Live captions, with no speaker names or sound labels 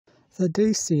The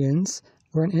Dacians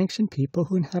were an ancient people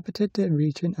who inhabited the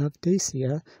region of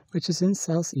Dacia, which is in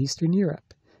southeastern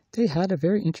Europe. They had a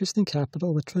very interesting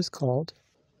capital which was called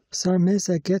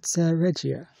Sarmizegetia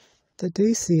Regia. The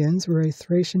Dacians were a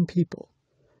Thracian people.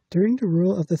 During the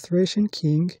rule of the Thracian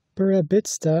king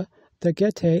Burebista, the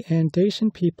Getae and Dacian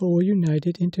people were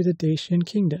united into the Dacian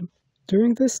kingdom.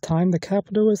 During this time, the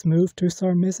capital was moved to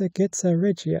Sarmizegetia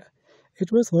Regia.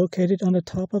 It was located on the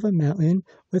top of a mountain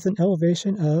with an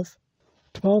elevation of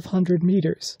 1,200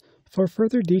 meters. For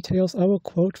further details, I will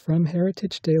quote from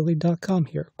heritagedaily.com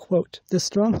here. Quote, "The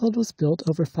stronghold was built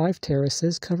over 5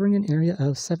 terraces covering an area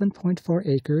of 7.4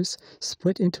 acres,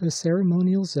 split into a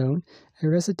ceremonial zone, a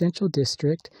residential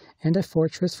district, and a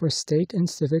fortress for state and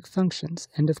civic functions."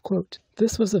 End of quote.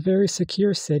 This was a very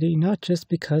secure city, not just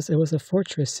because it was a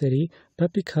fortress city,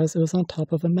 but because it was on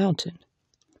top of a mountain.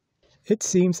 It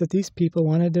seems that these people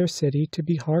wanted their city to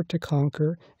be hard to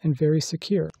conquer and very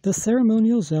secure. The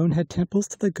ceremonial zone had temples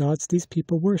to the gods these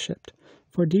people worshipped.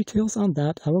 For details on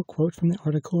that, I will quote from the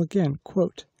article again.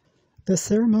 Quote, "The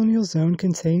ceremonial zone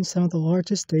contains some of the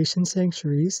largest Dacian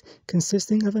sanctuaries,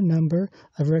 consisting of a number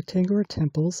of rectangular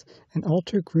temples, an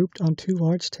altar grouped on 2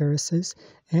 large terraces,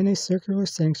 and a circular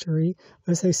sanctuary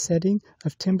with a setting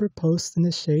of timber posts in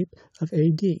the shape of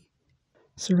a D,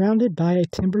 surrounded by a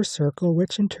timber circle,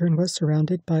 which in turn was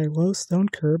surrounded by a low stone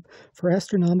curb for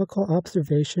astronomical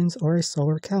observations or a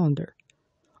solar calendar.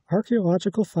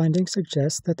 Archaeological findings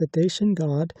suggest that the Dacian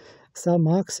god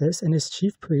Zalmoxis and his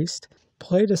chief priest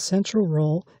played a central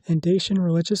role in Dacian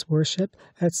religious worship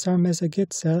at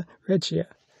Sarmizegetia Regia."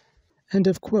 End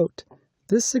of quote.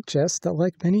 This suggests that,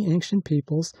 like many ancient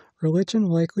peoples, religion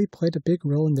likely played a big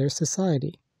role in their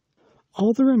society.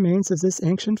 All the remains of this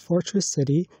ancient fortress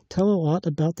city tell a lot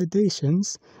about the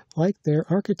Dacians, like their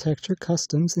architecture,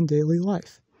 customs, and daily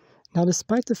life. Now,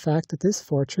 despite the fact that this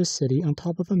fortress city on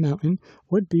top of a mountain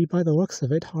would be, by the looks of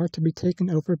it, hard to be taken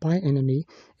over by an enemy,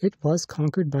 it was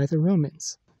conquered by the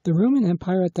Romans. The Roman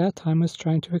Empire at that time was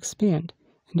trying to expand.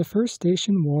 In the First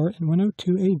Dacian War in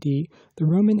 102 AD, the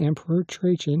Roman Emperor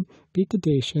Trajan beat the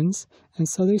Dacians, and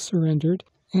so they surrendered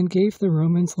and gave the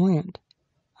Romans land.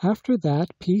 After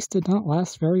that, peace did not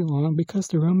last very long because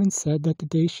the Romans said that the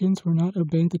Dacians were not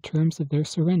obeying the terms of their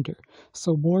surrender,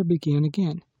 so war began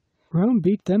again. Rome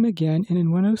beat them again, and in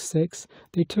 106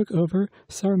 they took over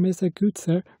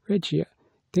Sarmizegetia Regia.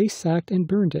 They sacked and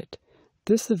burned it.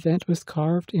 This event was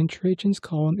carved in Trajan's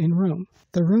column in Rome.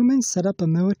 The Romans set up a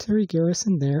military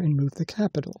garrison there and moved the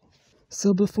capital.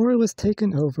 So before it was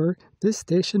taken over, this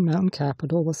Dacian mountain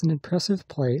capital was an impressive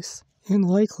place, and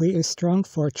likely a strong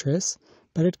fortress,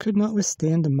 but it could not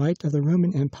withstand the might of the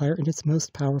Roman Empire in its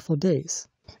most powerful days.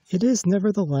 It is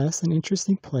nevertheless an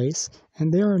interesting place,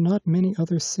 and there are not many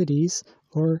other cities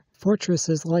or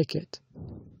fortresses like it.